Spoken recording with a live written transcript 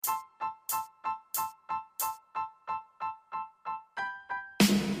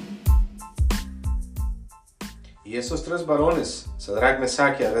Y esos tres varones, Sadrach,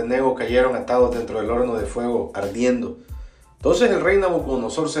 Mesach y Abednego, cayeron atados dentro del horno de fuego ardiendo. Entonces el rey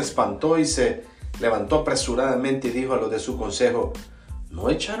Nabucodonosor se espantó y se levantó apresuradamente y dijo a los de su consejo: ¿no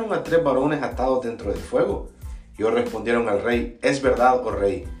echaron a tres varones atados dentro del fuego? Y ellos respondieron al rey: es verdad, oh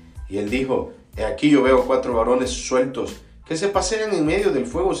rey. Y él dijo: he aquí yo veo 4 varones sueltos que se pasean en medio del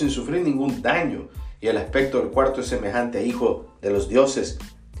fuego sin sufrir ningún daño, y el aspecto del cuarto es semejante a hijo de los dioses.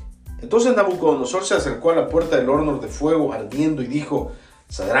 Entonces Nabucodonosor se acercó a la puerta del horno de fuego ardiendo y dijo: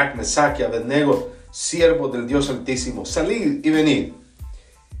 Sadrach, Mesach y Abednego, siervos del Dios Altísimo, salid y venid.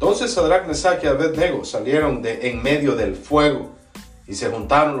 Entonces Sadrach, Mesach y Abednego salieron de en medio del fuego, y se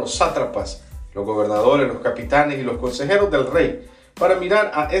juntaron los sátrapas, los gobernadores, los capitanes y los consejeros del rey para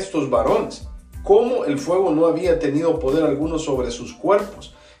mirar a estos varones, cómo el fuego no había tenido poder alguno sobre sus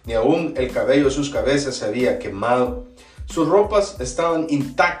cuerpos, ni aún el cabello de sus cabezas se había quemado. Sus ropas estaban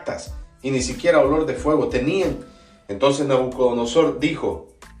intactas y ni siquiera olor de fuego tenían. Entonces Nabucodonosor dijo: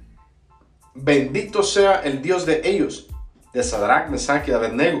 bendito sea el Dios de ellos, de Sadrach, Mesach y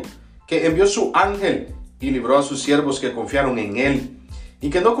Abednego, que envió su ángel y libró a sus siervos que confiaron en él, y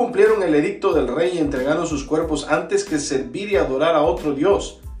que no cumplieron el edicto del rey y entregaron sus cuerpos antes que servir y adorar a otro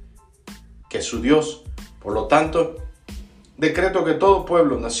Dios que su Dios. Por lo tanto, decreto que todo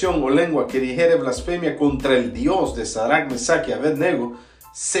pueblo, nación o lengua que dijere blasfemia contra el Dios de Sadrach, Mesach y Abednego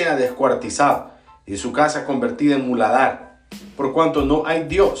sea descuartizado y su casa convertida en muladar, por cuanto no hay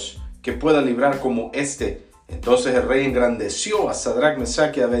Dios que pueda librar como este. Entonces el rey engrandeció a Sadrach,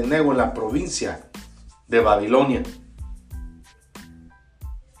 Mesach y Abednego en la provincia de Babilonia.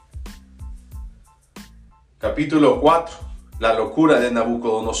 Capítulo 4. La locura de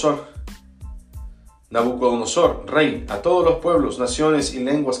Nabucodonosor. Nabucodonosor, rey, a todos los pueblos, naciones y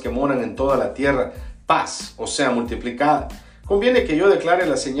lenguas que moran en toda la tierra, paz, o sea, multiplicada. Conviene que yo declare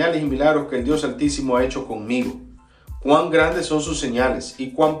las señales y milagros que el Dios Altísimo ha hecho conmigo. Cuán grandes son sus señales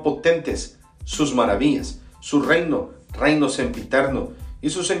y cuán potentes sus maravillas. Su reino sempiterno, y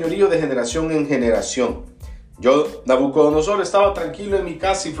su señorío de generación en generación. Yo, Nabucodonosor, estaba tranquilo en mi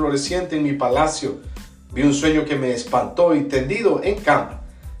casa y floreciente en mi palacio. Vi un sueño que me espantó y tendido en cama.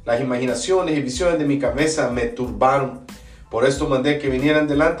 Las imaginaciones y visiones de mi cabeza me turbaron. Por esto mandé que vinieran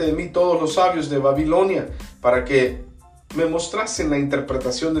delante de mí todos los sabios de Babilonia para que me mostrasen la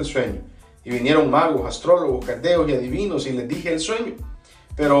interpretación del sueño. Y vinieron magos, astrólogos, caldeos y adivinos y les dije el sueño.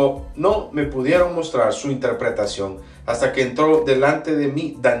 Pero no me pudieron mostrar su interpretación hasta que entró delante de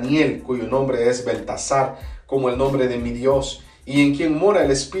mí Daniel, cuyo nombre es Beltasar, como el nombre de mi Dios, y en quien mora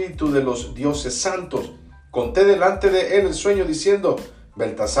el espíritu de los dioses santos. Conté delante de él el sueño diciendo: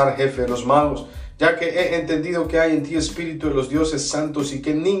 Beltasar, jefe de los magos, ya que he entendido que hay en ti espíritu de los dioses santos y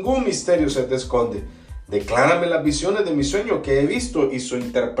que ningún misterio se te esconde, declárame las visiones de mi sueño que he visto y su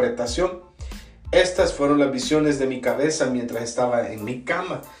interpretación. Estas fueron las visiones de mi cabeza mientras estaba en mi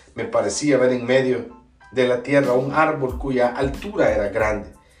cama. Me parecía ver en medio de la tierra un árbol cuya altura era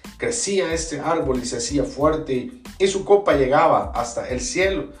grande. Crecía este árbol y se hacía fuerte y su copa llegaba hasta el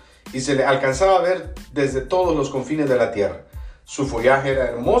cielo y se le alcanzaba a ver desde todos los confines de la tierra. Su follaje era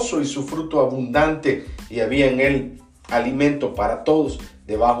hermoso y su fruto abundante, y había en él alimento para todos.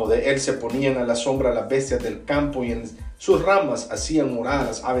 Debajo de él se ponían a la sombra las bestias del campo, y en sus ramas hacían morar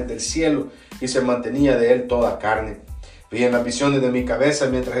las aves del cielo, y se mantenía de él toda carne. Vi en las visiones de mi cabeza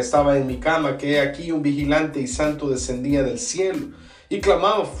mientras estaba en mi cama que aquí un vigilante y santo descendía del cielo, y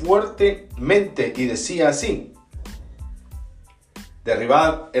clamaba fuertemente y decía así: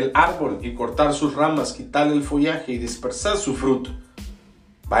 derribar el árbol y cortar sus ramas, quitarle el follaje y dispersar su fruto.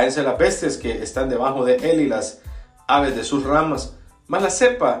 Váyanse las bestias que están debajo de él y las aves de sus ramas, mas la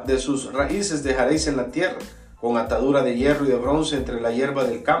cepa de sus raíces dejaréis en la tierra, con atadura de hierro y de bronce entre la hierba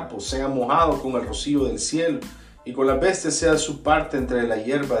del campo, sea mojado con el rocío del cielo, y con las bestias sea su parte entre la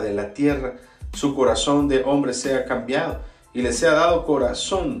hierba de la tierra. Su corazón de hombre sea cambiado, y le sea dado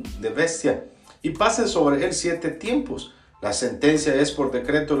corazón de bestia, y pasen sobre él 7 tiempos. La sentencia es por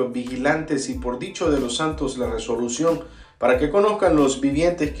decreto de los vigilantes y por dicho de los santos la resolución, para que conozcan los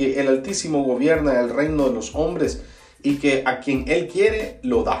vivientes que el Altísimo gobierna el reino de los hombres y que a quien él quiere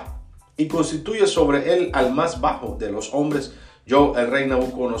lo da, y constituye sobre él al más bajo de los hombres. Yo, el rey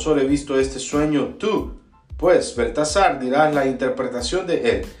Nabucodonosor, he visto este sueño. Tú, pues, Beltasar, dirás la interpretación de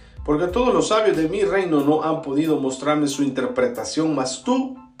él, porque todos los sabios de mi reino no han podido mostrarme su interpretación, mas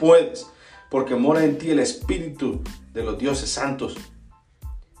tú puedes, porque mora en ti el espíritu de los dioses santos.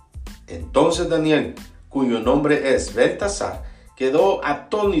 Entonces Daniel, cuyo nombre es Beltasar, quedó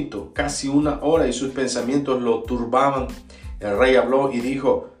atónito casi 1 hora y sus pensamientos lo turbaban. El rey habló y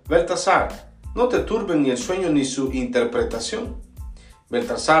dijo: Beltasar, no te turben ni el sueño ni su interpretación.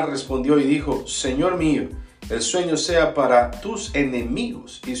 Beltasar respondió y dijo: Señor mío, el sueño sea para tus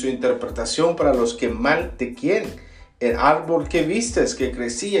enemigos y su interpretación para los que mal te quieren. El árbol que vistes, que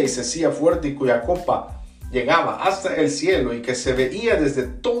crecía y se hacía fuerte y cuya copa llegaba hasta el cielo y que se veía desde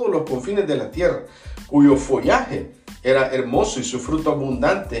todos los confines de la tierra, cuyo follaje era hermoso y su fruto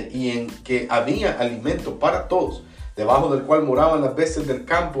abundante y en que había alimento para todos, debajo del cual moraban las bestias del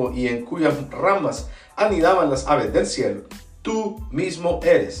campo y en cuyas ramas anidaban las aves del cielo. Tú mismo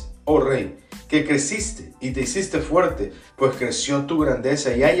eres, oh rey, que creciste y te hiciste fuerte, pues creció tu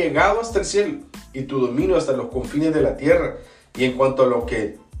grandeza y ha llegado hasta el cielo y tu dominio hasta los confines de la tierra. Y en cuanto a lo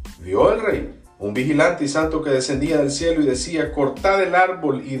que vio el rey, un vigilante y santo que descendía del cielo y decía: cortad el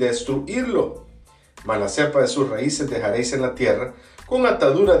árbol y destruidlo, mas la cepa de sus raíces dejaréis en la tierra, con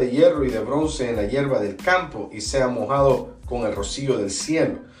atadura de hierro y de bronce en la hierba del campo, y sea mojado con el rocío del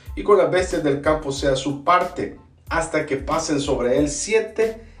cielo, y con las bestias del campo sea su parte, hasta que pasen sobre él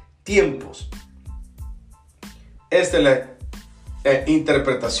 7 tiempos. Esta es la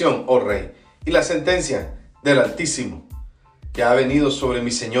interpretación, oh rey, y la sentencia del Altísimo que ha venido sobre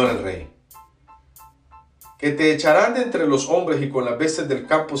mi señor el rey. Que te echarán de entre los hombres y con las bestias del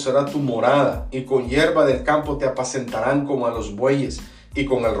campo será tu morada, y con hierba del campo te apacentarán como a los bueyes, y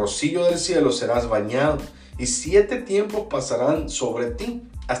con el rocío del cielo serás bañado, y 7 tiempos pasarán sobre ti,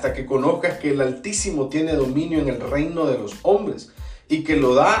 hasta que conozcas que el Altísimo tiene dominio en el reino de los hombres, y que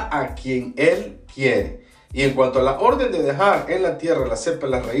lo da a quien él quiere. Y en cuanto a la orden de dejar en la tierra la cepa y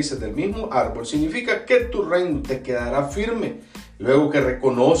las raíces del mismo árbol, significa que tu reino te quedará firme, luego que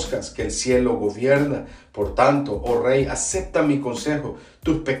reconozcas que el cielo gobierna. Por tanto, oh rey, acepta mi consejo,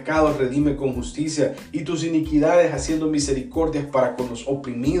 tus pecados redime con justicia y tus iniquidades haciendo misericordias para con los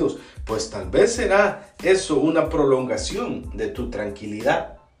oprimidos, pues tal vez será eso una prolongación de tu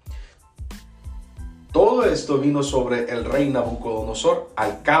tranquilidad. Todo esto vino sobre el rey Nabucodonosor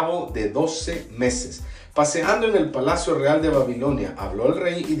al cabo de 12 meses. Paseando en el palacio real de Babilonia, habló el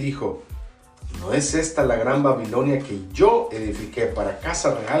rey y dijo: ¿no es esta la gran Babilonia que yo edifiqué para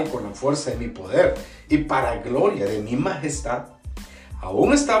casa real con la fuerza de mi poder y para gloria de mi majestad?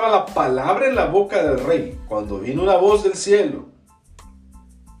 Aún estaba la palabra en la boca del rey cuando vino una voz del cielo: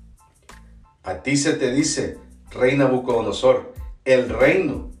 a ti se te dice, rey Nabucodonosor, el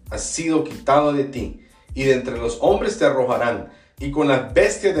reino ha sido quitado de ti, y de entre los hombres te arrojarán, y con las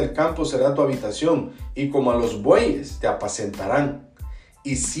bestias del campo será tu habitación, y como a los bueyes te apacentarán.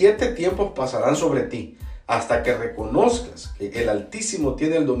 Y 7 tiempos pasarán sobre ti, hasta que reconozcas que el Altísimo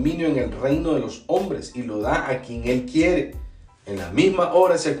tiene el dominio en el reino de los hombres, y lo da a quien él quiere. En la misma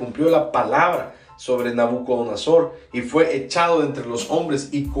hora se cumplió la palabra sobre Nabucodonosor, y fue echado de entre los hombres,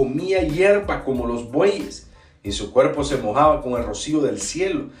 y comía hierba como los bueyes, y su cuerpo se mojaba con el rocío del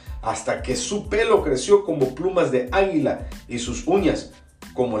cielo, hasta que su pelo creció como plumas de águila, y sus uñas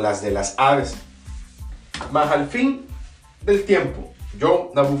como las de las aves. Mas al fin del tiempo,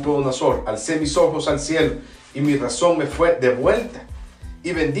 yo, Nabucodonosor, alcé mis ojos al cielo, y mi razón me fue de vuelta,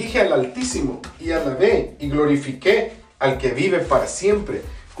 y bendije al Altísimo, y alabé y glorifiqué al que vive para siempre,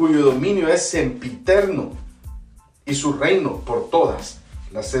 cuyo dominio es sempiterno, y su reino por todas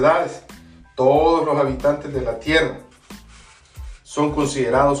las edades. Todos los habitantes de la tierra son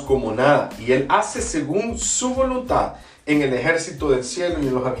considerados como nada, y él hace según su voluntad en el ejército del cielo y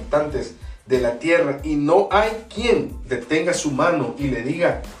en los habitantes de la tierra, y no hay quien detenga su mano y le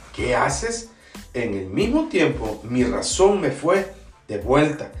diga: ¿qué haces? En el mismo tiempo mi razón me fue de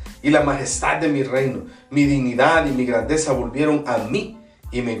vuelta, y la majestad de mi reino, mi dignidad y mi grandeza volvieron a mí,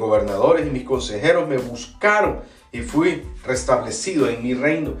 y mis gobernadores y mis consejeros me buscaron, y fui restablecido en mi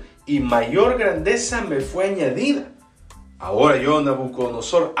reino, y mayor grandeza me fue añadida. Ahora yo,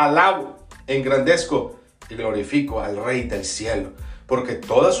 Nabucodonosor, alabo, engrandezco y glorifico al Rey del cielo, porque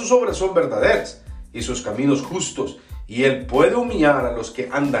todas sus obras son verdaderas y sus caminos justos, y él puede humillar a los que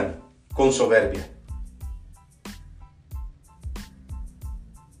andan con soberbia.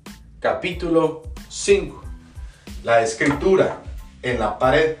 Capítulo 5. La escritura en la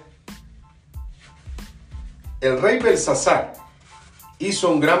pared. El rey Belsasar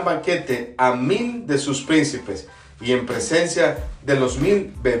hizo un gran banquete a 1000 de sus príncipes, y en presencia de los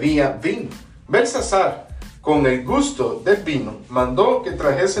 1000 bebía vino. Belsasar, con el gusto del vino, mandó que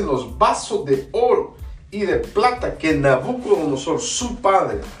trajesen los vasos de oro y de plata que Nabucodonosor, su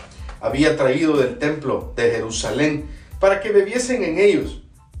padre, había traído del templo de Jerusalén, para que bebiesen en ellos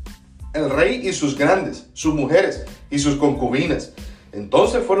el rey y sus grandes, sus mujeres y sus concubinas.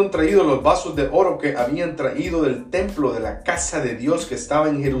 Entonces fueron traídos los vasos de oro que habían traído del templo de la casa de Dios que estaba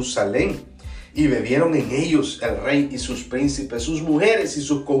en Jerusalén, y bebieron en ellos el rey y sus príncipes, sus mujeres y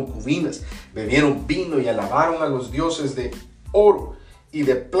sus concubinas. Bebieron vino y alabaron a los dioses de oro y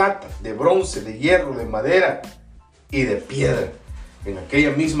de plata, de bronce, de hierro, de madera y de piedra. En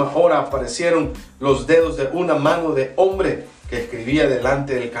aquella misma hora aparecieron los dedos de una mano de hombre que escribía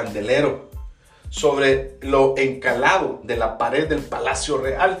delante del candelero sobre lo encalado de la pared del palacio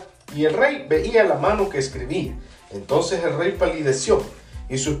real. Y el rey veía la mano que escribía. Entonces el rey palideció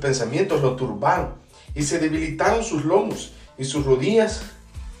y sus pensamientos lo turbaron y se debilitaron sus lomos y sus rodillas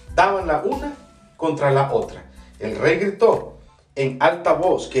daban la una contra la otra. El rey gritó en alta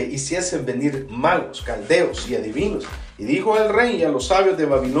voz que hiciesen venir magos, caldeos y adivinos. Y dijo el rey a los sabios de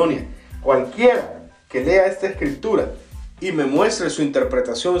Babilonia: cualquiera que lea esta escritura y me muestre su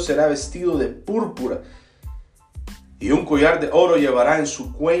interpretación será vestido de púrpura y un collar de oro llevará en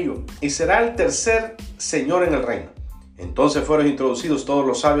su cuello y será el tercer señor en el reino. Entonces fueron introducidos todos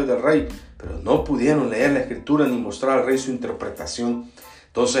los sabios del rey, pero no pudieron leer la escritura ni mostrar al rey su interpretación.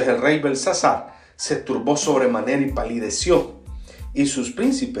 Entonces el rey Belsasar se turbó sobremanera y palideció, y sus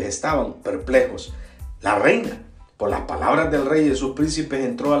príncipes estaban perplejos. La reina, por las palabras del rey y de sus príncipes,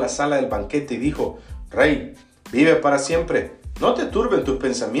 entró a la sala del banquete y dijo: Rey, vive para siempre. No te turben tus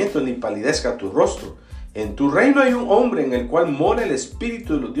pensamientos ni palidezca tu rostro. En tu reino hay un hombre en el cual mora el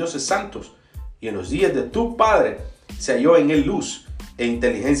espíritu de los dioses santos. Y en los días de tu padre se halló en él luz e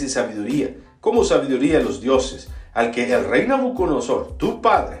inteligencia y sabiduría, como sabiduría de los dioses, al que el rey Nabucodonosor, tu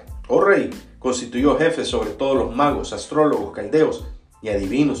padre, oh rey, constituyó jefe sobre todos los magos, astrólogos, caldeos y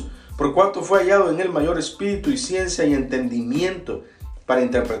adivinos, por cuanto fue hallado en él mayor espíritu y ciencia y entendimiento para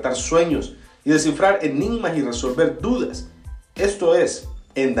interpretar sueños y descifrar enigmas y resolver dudas. Esto es,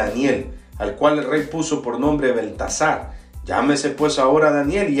 en Daniel, al cual el rey puso por nombre Beltasar. Llámese pues ahora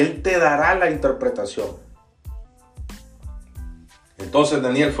Daniel y él te dará la interpretación. Entonces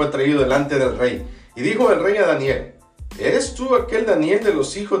Daniel fue traído delante del rey y dijo el rey a Daniel: ¿Eres tú aquel Daniel de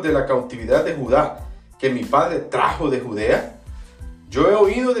los hijos de la cautividad de Judá que mi padre trajo de Judea? Yo he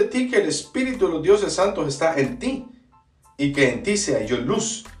oído de ti que el espíritu de los dioses santos está en ti y que en ti se halló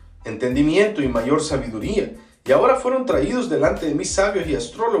luz, entendimiento y mayor sabiduría. Y ahora fueron traídos delante de mí sabios y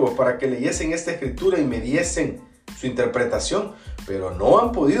astrólogos para que leyesen esta escritura y me diesen su interpretación, pero no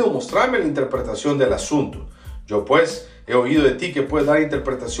han podido mostrarme la interpretación del asunto. Yo pues he oído de ti que puedes dar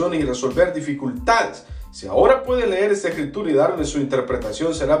interpretaciones y resolver dificultades. Si ahora puedes leer esta escritura y darme su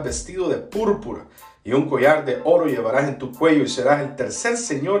interpretación, serás vestido de púrpura y un collar de oro llevarás en tu cuello y serás el tercer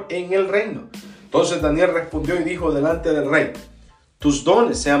señor en el reino. Entonces Daniel respondió y dijo delante del rey: tus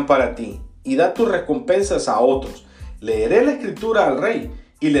dones sean para ti y da tus recompensas a otros. Leeré la escritura al rey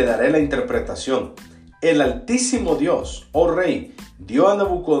y le daré la interpretación. El Altísimo Dios, oh rey, dio a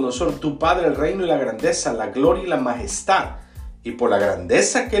Nabucodonosor tu padre el reino y la grandeza, la gloria y la majestad. Y por la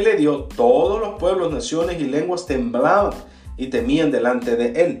grandeza que le dio, todos los pueblos, naciones y lenguas temblaban y temían delante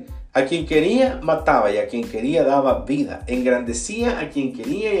de él. A quien quería mataba y a quien quería daba vida. Engrandecía a quien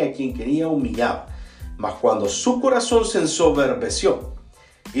quería y a quien quería humillaba. Mas cuando su corazón se ensoberbeció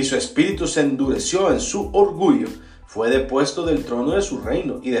y su espíritu se endureció en su orgullo, fue depuesto del trono de su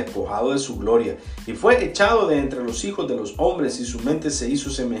reino y despojado de su gloria, y fue echado de entre los hijos de los hombres, y su mente se hizo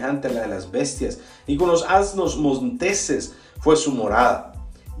semejante a la de las bestias, y con los asnos monteses fue su morada.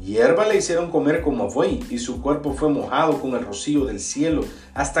 Hierba le hicieron comer como a buey, y su cuerpo fue mojado con el rocío del cielo,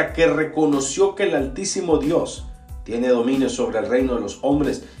 hasta que reconoció que el Altísimo Dios tiene dominio sobre el reino de los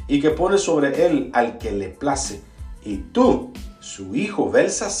hombres, y que pone sobre él al que le place. Y tú, su hijo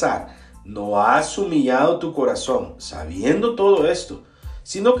Belsasar, no has humillado tu corazón, sabiendo todo esto,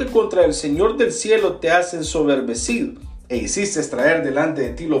 sino que contra el Señor del cielo te has ensoberbecido, e hiciste traer delante de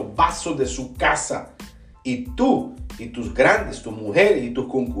ti los vasos de su casa. Y tú y tus grandes, tu mujer y tus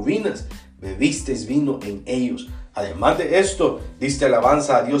concubinas, bebisteis vino en ellos. Además de esto, diste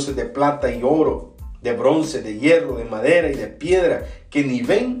alabanza a dioses de plata y oro, de bronce, de hierro, de madera y de piedra, que ni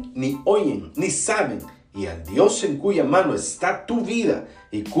ven, ni oyen, ni saben, y al Dios en cuya mano está tu vida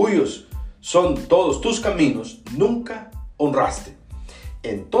y cuyos son todos tus caminos, nunca honraste.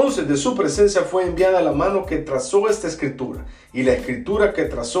 Entonces de su presencia fue enviada la mano que trazó esta escritura, y la escritura que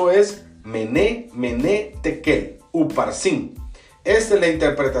trazó es Mené, Mené, Tekel, Uparsin. Esta es la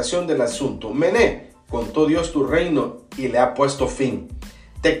interpretación del asunto. Mené, contó Dios tu reino y le ha puesto fin.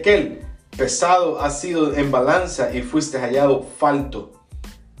 Tekel, pesado has sido en balanza y fuiste hallado falto.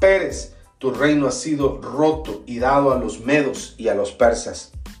 Pérez, tu reino ha sido roto y dado a los medos y a los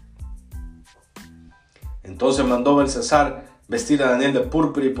persas. Entonces mandó Belsasar vestir a Daniel de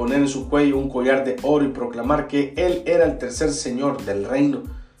púrpura y poner en su cuello un collar de oro y proclamar que él era el tercer señor del reino.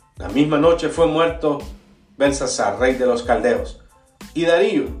 La misma noche fue muerto Belsasar, rey de los caldeos, y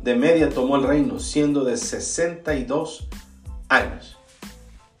Darío de Media tomó el reino, siendo de 62 años.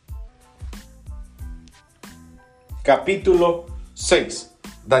 Capítulo 6.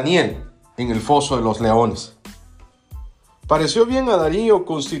 Daniel en el foso de los leones. Pareció bien a Darío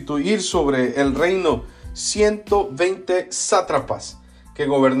constituir sobre el reino 120 sátrapas que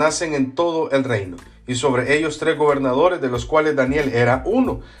gobernasen en todo el reino, y sobre ellos 3 gobernadores, de los cuales Daniel era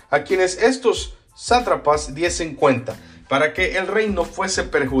uno, a quienes estos sátrapas diesen cuenta, para que el reino fuese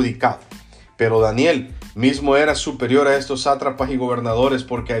perjudicado. Pero Daniel mismo era superior a estos sátrapas y gobernadores,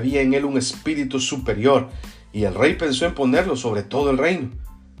 porque había en él un espíritu superior, y el rey pensó en ponerlo sobre todo el reino.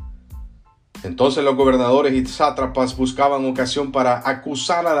 Entonces los gobernadores y sátrapas buscaban ocasión para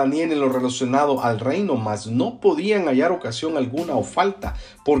acusar a Daniel en lo relacionado al reino, mas no podían hallar ocasión alguna o falta,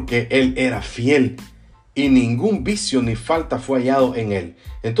 porque él era fiel, y ningún vicio ni falta fue hallado en él.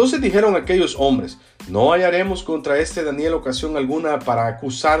 Entonces dijeron aquellos hombres: no hallaremos contra este Daniel ocasión alguna para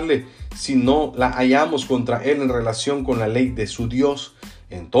acusarle, si no la hallamos contra él en relación con la ley de su Dios.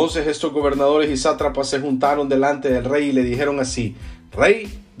 Entonces estos gobernadores y sátrapas se juntaron delante del rey y le dijeron así: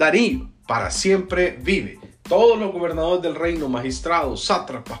 Rey Darío, para siempre vive. Todos los gobernadores del reino, magistrados,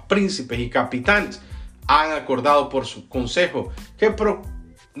 sátrapas, príncipes y capitanes han acordado por su consejo que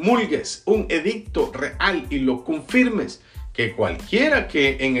promulgues un edicto real y lo confirmes, que cualquiera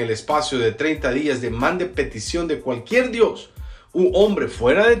que en el espacio de 30 días demande petición de cualquier dios u hombre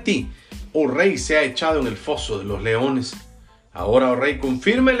fuera de ti, oh rey, sea echado en el foso de los leones. Ahora, oh rey,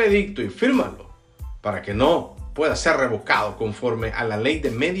 confirma el edicto y fírmalo, para que no pueda ser revocado conforme a la ley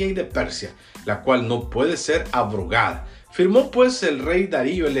de Media y de Persia, la cual no puede ser abrogada. Firmó pues el rey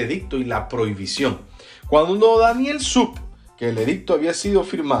Darío el edicto y la prohibición. Cuando Daniel supo que el edicto había sido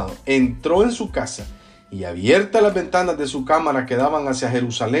firmado, entró en su casa y, abiertas las ventanas de su cámara que daban hacia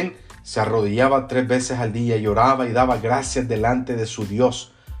Jerusalén, se arrodillaba 3 veces al día y oraba y daba gracias delante de su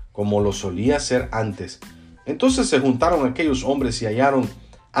Dios, como lo solía hacer antes. Entonces se juntaron aquellos hombres y hallaron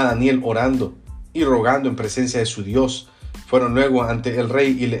a Daniel orando y rogando en presencia de su Dios. Fueron luego ante el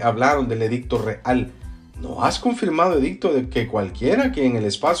rey y le hablaron del edicto real. ¿No has confirmado edicto de que cualquiera que en el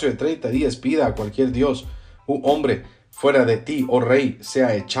espacio de 30 días pida a cualquier dios u hombre fuera de ti, oh rey,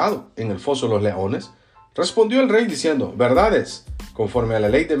 sea echado en el foso de los leones? Respondió el rey diciendo: verdad es, conforme a la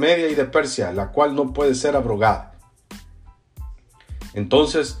ley de Media y de Persia, la cual no puede ser abrogada.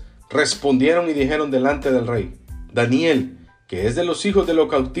 Entonces respondieron y dijeron delante del rey: Daniel, que es de los hijos de los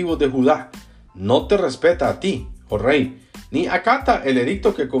cautivos de Judá, no te respeta a ti, oh rey, ni acata el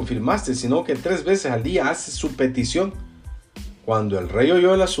edicto que confirmaste, sino que 3 veces al día hace su petición. Cuando el rey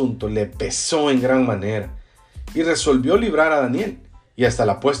oyó el asunto, le pesó en gran manera y resolvió librar a Daniel, y hasta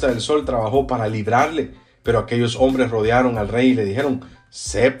la puesta del sol trabajó para librarle. Pero aquellos hombres rodearon al rey y le dijeron: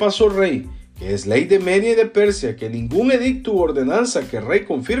 sepas, oh rey, que es ley de Media y de Persia, que ningún edicto u ordenanza que el rey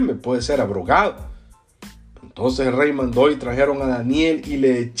confirme puede ser abrogado. Entonces el rey mandó y trajeron a Daniel y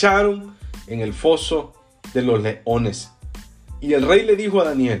le echaron en el foso de los leones. Y el rey le dijo a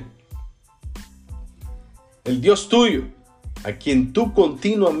Daniel: el Dios tuyo, a quien tú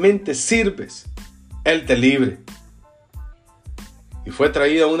continuamente sirves, él te libre. Y fue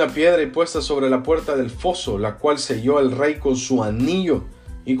traída una piedra y puesta sobre la puerta del foso, la cual selló el rey con su anillo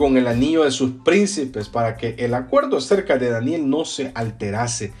y con el anillo de sus príncipes, para que el acuerdo acerca de Daniel no se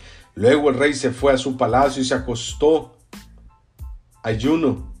alterase. Luego el rey se fue a su palacio y se acostó.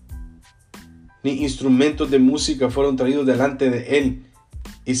 Ayuno ni instrumentos de música fueron traídos delante de él,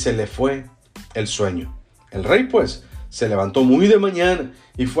 y se le fue el sueño. El rey pues se levantó muy de mañana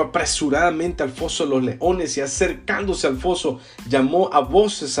y fue apresuradamente al foso de los leones, y acercándose al foso llamó a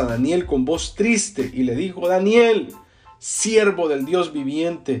voces a Daniel con voz triste y le dijo: Daniel, siervo del Dios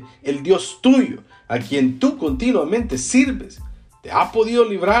viviente, el Dios tuyo, a quien tú continuamente sirves, ¿te ha podido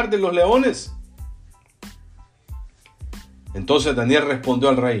librar de los leones? Entonces Daniel respondió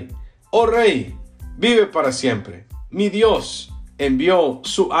al rey: oh rey, vive para siempre. Mi Dios envió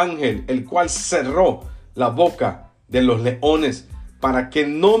su ángel, el cual cerró la boca de los leones para que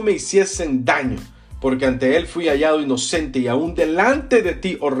no me hiciesen daño, porque ante él fui hallado inocente, y aún delante de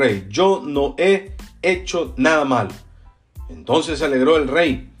ti, oh rey, yo no he hecho nada malo. Entonces se alegró el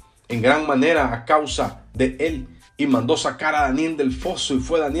rey en gran manera a causa de él, y mandó sacar a Daniel del foso, y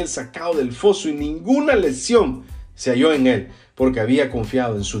fue Daniel sacado del foso, y ninguna lesión se halló en él, porque había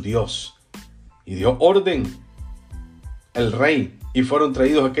confiado en su Dios. Y dio orden el rey, y fueron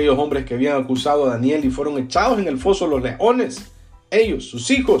traídos aquellos hombres que habían acusado a Daniel, y fueron echados en el foso de los leones, ellos, sus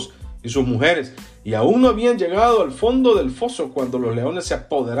hijos y sus mujeres, y aún no habían llegado al fondo del foso cuando los leones se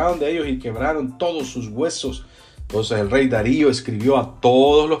apoderaron de ellos y quebraron todos sus huesos. Entonces el rey Darío escribió a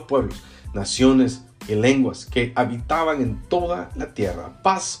todos los pueblos, naciones y lenguas que habitaban en toda la tierra: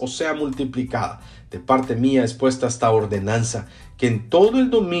 paz os sea multiplicada. De parte mía es puesta esta ordenanza, que en todo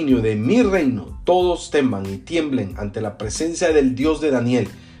el dominio de mi reino todos teman y tiemblen ante la presencia del Dios de Daniel,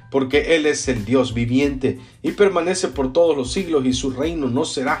 porque Él es el Dios viviente y permanece por todos los siglos, y su reino no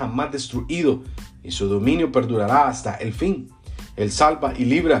será jamás destruido, y su dominio perdurará hasta el fin. Él salva y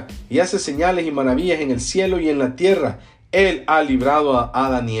libra y hace señales y maravillas en el cielo y en la tierra. Él ha librado a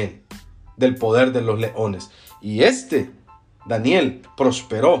Daniel del poder de los leones. Y Daniel,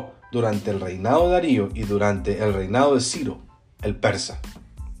 prosperó durante el reinado de Darío y durante el reinado de Ciro, el persa.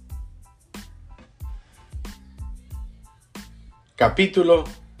 Capítulo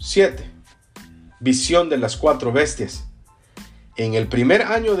 7. Visión de las 4 bestias. En el primer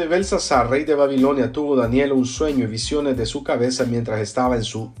año de Belsasar, rey de Babilonia, tuvo Daniel un sueño y visiones de su cabeza mientras estaba en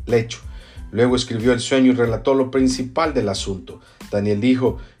su lecho. Luego escribió el sueño y relató lo principal del asunto. Daniel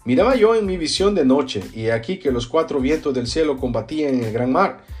dijo: miraba yo en mi visión de noche, y he aquí que los 4 vientos del cielo combatían en el gran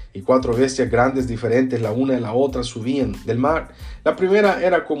mar, y 4 bestias grandes diferentes la una de la otra subían del mar. La primera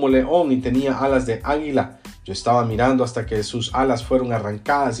era como león y tenía alas de águila. Yo estaba mirando hasta que sus alas fueron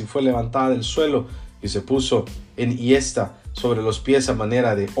arrancadas y fue levantada del suelo, y se puso enhiesta sobre los pies a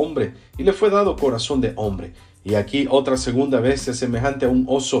manera de hombre, y le fue dado corazón de hombre. Y aquí otra segunda bestia semejante a un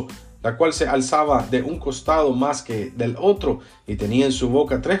oso, la cual se alzaba de un costado más que del otro, y tenía en su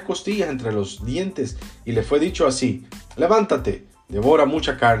boca 3 costillas entre los dientes, y le fue dicho así: levántate, devora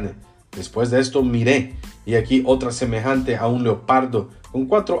mucha carne. Después de esto miré, y aquí otra semejante a un leopardo, con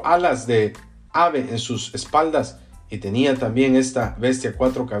 4 alas de ave en sus espaldas, y tenía también esta bestia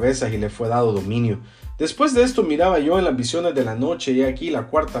 4 cabezas, y le fue dado dominio. Después de esto miraba yo en las visiones de la noche, y aquí la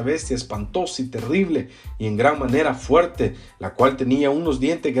 4ª bestia, espantosa y terrible, y en gran manera fuerte, la cual tenía unos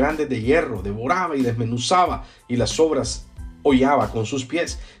dientes grandes de hierro, devoraba y desmenuzaba, y las sobras hollaba con sus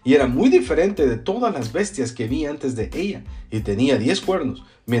pies, y era muy diferente de todas las bestias que vi antes de ella, y tenía 10 cuernos.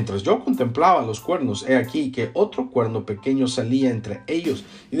 Mientras yo contemplaba los cuernos, he aquí que otro cuerno pequeño salía entre ellos,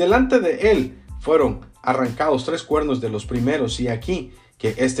 y delante de él fueron arrancados 3 cuernos de los primeros, y aquí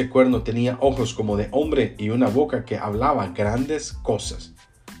que este cuerno tenía ojos como de hombre y una boca que hablaba grandes cosas.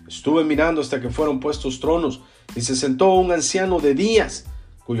 Estuve mirando hasta que fueron puestos tronos, y se sentó un anciano de días,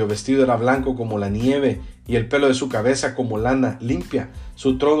 cuyo vestido era blanco como la nieve, y el pelo de su cabeza como lana limpia.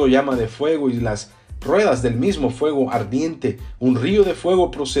 Su trono llama de fuego, y las ruedas del mismo fuego ardiente. Un río de fuego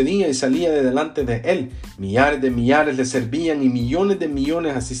procedía y salía de delante de él. Millares de millares le servían, y millones de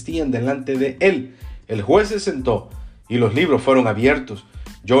millones asistían delante de él. El juez se sentó, y los libros fueron abiertos.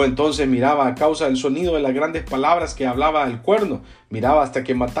 Yo entonces miraba a causa del sonido de las grandes palabras que hablaba el cuerno. Miraba hasta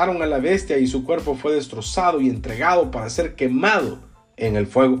que mataron a la bestia, y su cuerpo fue destrozado y entregado para ser quemado en el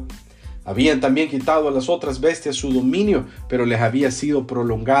fuego. Habían también quitado a las otras bestias su dominio, pero les había sido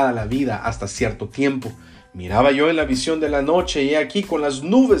prolongada la vida hasta cierto tiempo. Miraba yo en la visión de la noche, y aquí con las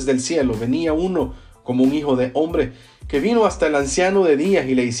nubes del cielo venía uno como un hijo de hombre, que vino hasta el anciano de días,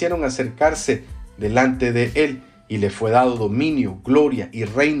 y le hicieron acercarse delante de él, y le fue dado dominio, gloria y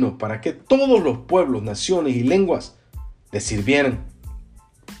reino, para que todos los pueblos, naciones y lenguas le sirvieran.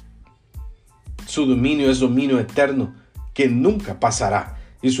 Su dominio es dominio eterno, que nunca pasará,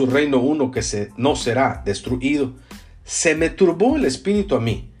 y su reino uno que no será destruido. Se me turbó el espíritu a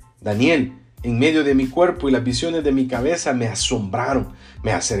mí, Daniel, en medio de mi cuerpo, y las visiones de mi cabeza me asombraron.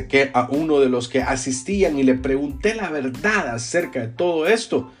 Me acerqué a uno de los que asistían y le pregunté la verdad acerca de todo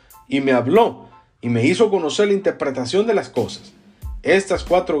esto, y me habló y me hizo conocer la interpretación de las cosas. Estas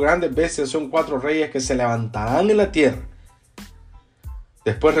 4 grandes bestias son 4 reyes que se levantarán en la tierra.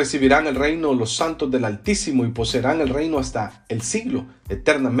 Después recibirán el reino los santos del Altísimo, y poseerán el reino hasta el siglo,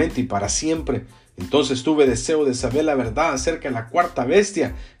 eternamente y para siempre. Entonces tuve deseo de saber la verdad acerca de la 4ª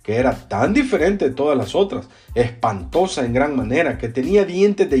bestia, que era tan diferente de todas las otras, espantosa en gran manera, que tenía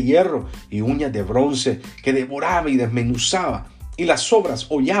dientes de hierro y uñas de bronce, que devoraba y desmenuzaba, y las sobras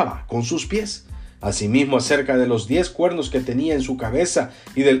hollaba con sus pies. Asimismo, acerca de los 10 cuernos que tenía en su cabeza,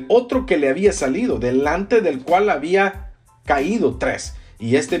 y del otro que le había salido, delante del cual había caído 3.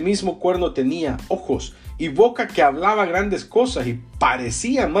 Y este mismo cuerno tenía ojos y boca que hablaba grandes cosas, y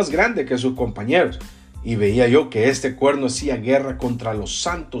parecía más grande que sus compañeros. Y veía yo que este cuerno hacía guerra contra los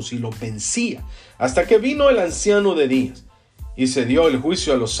santos y los vencía, hasta que vino el anciano de días, y se dio el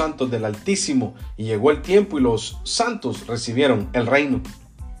juicio a los santos del Altísimo, y llegó el tiempo, y los santos recibieron el reino.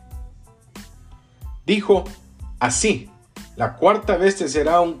 Dijo así: la 4ª bestia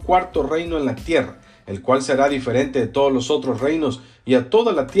será un 4º reino en la tierra, el cual será diferente de todos los otros reinos, y a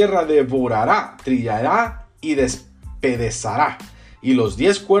toda la tierra devorará, trillará y despedazará. Y los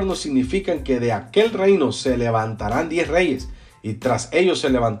 10 cuernos significan que de aquel reino se levantarán 10 reyes, y tras ellos se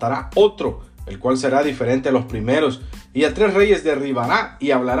levantará otro, el cual será diferente a los primeros, y a 3 reyes derribará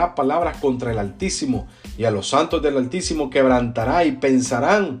y hablará palabras contra el Altísimo, y a los santos del Altísimo quebrantará, y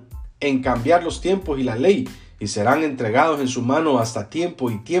pensarán en cambiar los tiempos y la ley, y serán entregados en su mano hasta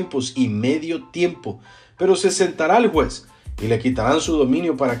tiempo y tiempos y medio tiempo. Pero se sentará el juez, y le quitarán su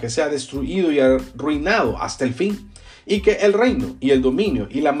dominio para que sea destruido y arruinado hasta el fin, y que el reino y el dominio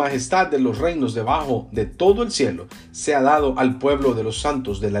y la majestad de los reinos debajo de todo el cielo sea dado al pueblo de los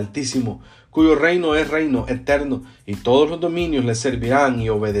santos del Altísimo, cuyo reino es reino eterno, y todos los dominios le servirán y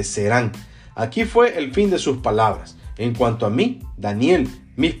obedecerán. Aquí fue el fin de sus palabras. En cuanto a mí, Daniel,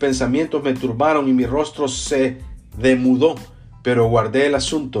 mis pensamientos me turbaron y mi rostro se demudó, pero guardé el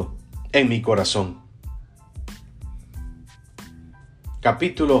asunto en mi corazón.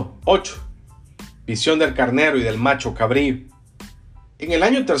 Capítulo 8. Visión del carnero y del macho cabrío. En el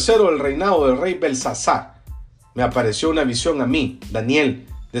año 3 del reinado del rey Belsasar, me apareció una visión a mí, Daniel,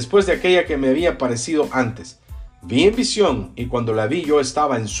 después de aquella que me había aparecido antes. Vi en visión, y cuando la vi yo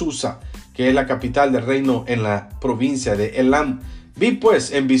estaba en Susa, que es la capital del reino en la provincia de Elam. Vi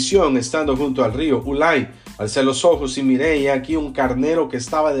pues en visión, estando junto al río Ulai, alcé los ojos y miré, y aquí un carnero que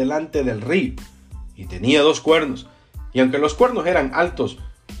estaba delante del río, y tenía 2 cuernos, y aunque los cuernos eran altos,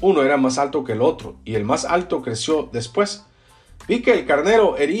 uno era más alto que el otro, y el más alto creció después. Vi que el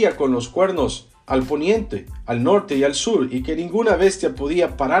carnero hería con los cuernos al poniente, al norte y al sur, y que ninguna bestia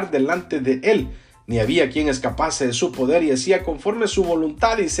podía parar delante de él, ni había quien escapase de su poder, y hacía conforme su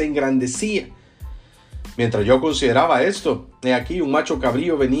voluntad y se engrandecía. Mientras yo consideraba esto, he aquí un macho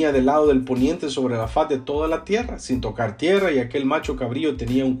cabrío venía del lado del poniente sobre la faz de toda la tierra, sin tocar tierra, y aquel macho cabrío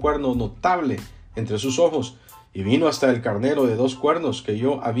tenía un cuerno notable entre sus ojos, y vino hasta el carnero de 2 cuernos que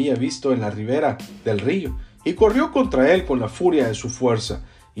yo había visto en la ribera del río, y corrió contra él con la furia de su fuerza,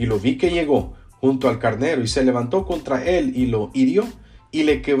 y lo vi que llegó junto al carnero, y se levantó contra él, y lo hirió, y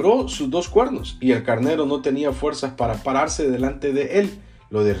le quebró sus 2 cuernos, y el carnero no tenía fuerzas para pararse delante de él.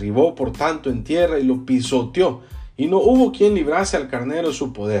 Lo derribó por tanto en tierra y lo pisoteó, y no hubo quien librase al carnero de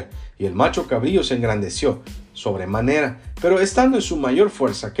su poder, y el macho cabrío se engrandeció sobremanera, pero estando en su mayor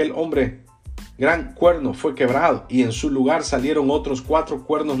fuerza, aquel hombre gran cuerno fue quebrado, y en su lugar salieron otros 4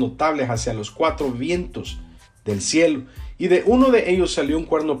 cuernos notables hacia los 4 vientos del cielo, y de uno de ellos salió un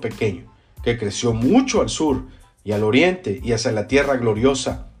cuerno pequeño, que creció mucho al sur y al oriente y hacia la tierra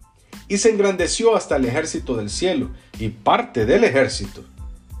gloriosa, y se engrandeció hasta el ejército del cielo, y parte del ejército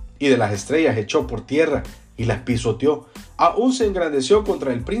y de las estrellas echó por tierra y las pisoteó. Aún se engrandeció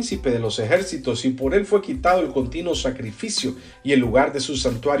contra el príncipe de los ejércitos, y por él fue quitado el continuo sacrificio, y el lugar de su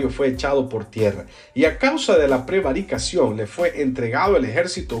santuario fue echado por tierra. Y a causa de la prevaricación le fue entregado el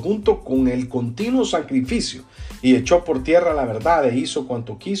ejército junto con el continuo sacrificio, y echó por tierra la verdad, e hizo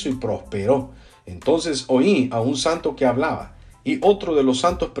cuanto quiso y prosperó. Entonces oí a un santo que hablaba, y otro de los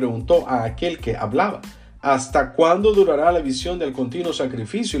santos preguntó a aquel que hablaba: ¿hasta cuándo durará la visión del continuo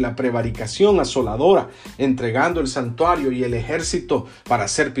sacrificio y la prevaricación asoladora, entregando el santuario y el ejército para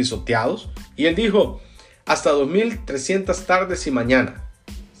ser pisoteados? Y él dijo: hasta 2300 tardes y mañana.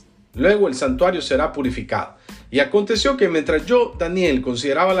 Luego el santuario será purificado. Y aconteció que mientras yo, Daniel,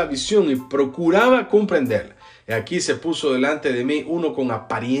 consideraba la visión y procuraba comprenderla, aquí se puso delante de mí uno con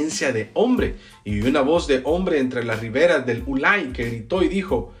apariencia de hombre, y una voz de hombre entre las riberas del Ulai, que gritó y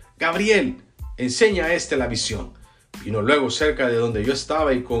dijo: Gabriel, enseña a este la visión. Vino luego cerca de donde yo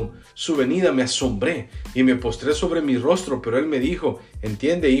estaba, y con su venida me asombré y me postré sobre mi rostro, pero él me dijo: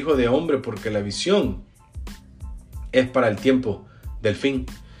 entiende, hijo de hombre, porque la visión es para el tiempo del fin.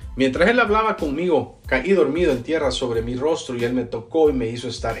 Mientras él hablaba conmigo, caí dormido en tierra sobre mi rostro, y él me tocó y me hizo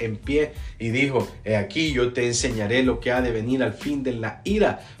estar en pie, y dijo: he aquí, yo te enseñaré lo que ha de venir al fin de la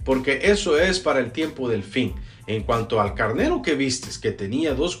ira, porque eso es para el tiempo del fin. En cuanto al carnero que vistes, que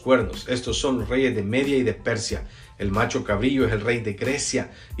tenía 2 cuernos, estos son los reyes de Media y de Persia. El macho cabrillo es el rey de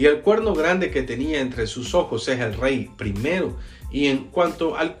Grecia, y el cuerno grande que tenía entre sus ojos es el rey primero. Y en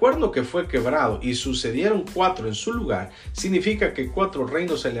cuanto al cuerno que fue quebrado, y sucedieron 4 en su lugar, significa que 4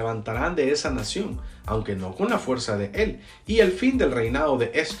 reinos se levantarán de esa nación, aunque no con la fuerza de él. Y el fin del reinado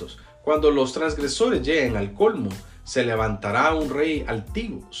de estos, cuando los transgresores lleguen al colmo, se levantará un rey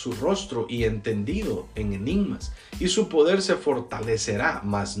altivo, su rostro y entendido en enigmas, y su poder se fortalecerá,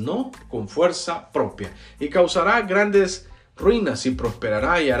 mas no con fuerza propia, y causará grandes ruinas, y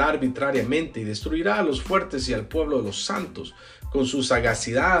prosperará y hará arbitrariamente, y destruirá a los fuertes y al pueblo de los santos. Con su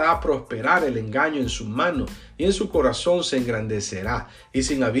sagacidad hará prosperar el engaño en su mano, y en su corazón se engrandecerá, y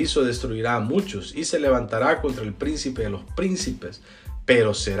sin aviso destruirá a muchos, y se levantará contra el príncipe de los príncipes,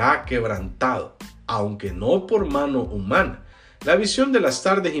 pero será quebrantado, aunque no por mano humana. La visión de las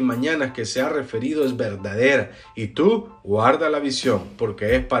tardes y mañanas que se ha referido es verdadera, y tú guarda la visión,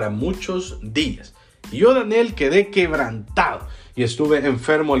 porque es para muchos días. Y yo, Daniel, quedé quebrantado y estuve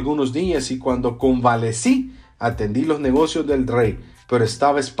enfermo algunos días, y cuando convalecí, atendí los negocios del rey, pero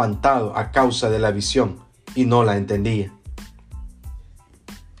estaba espantado a causa de la visión y no la entendía.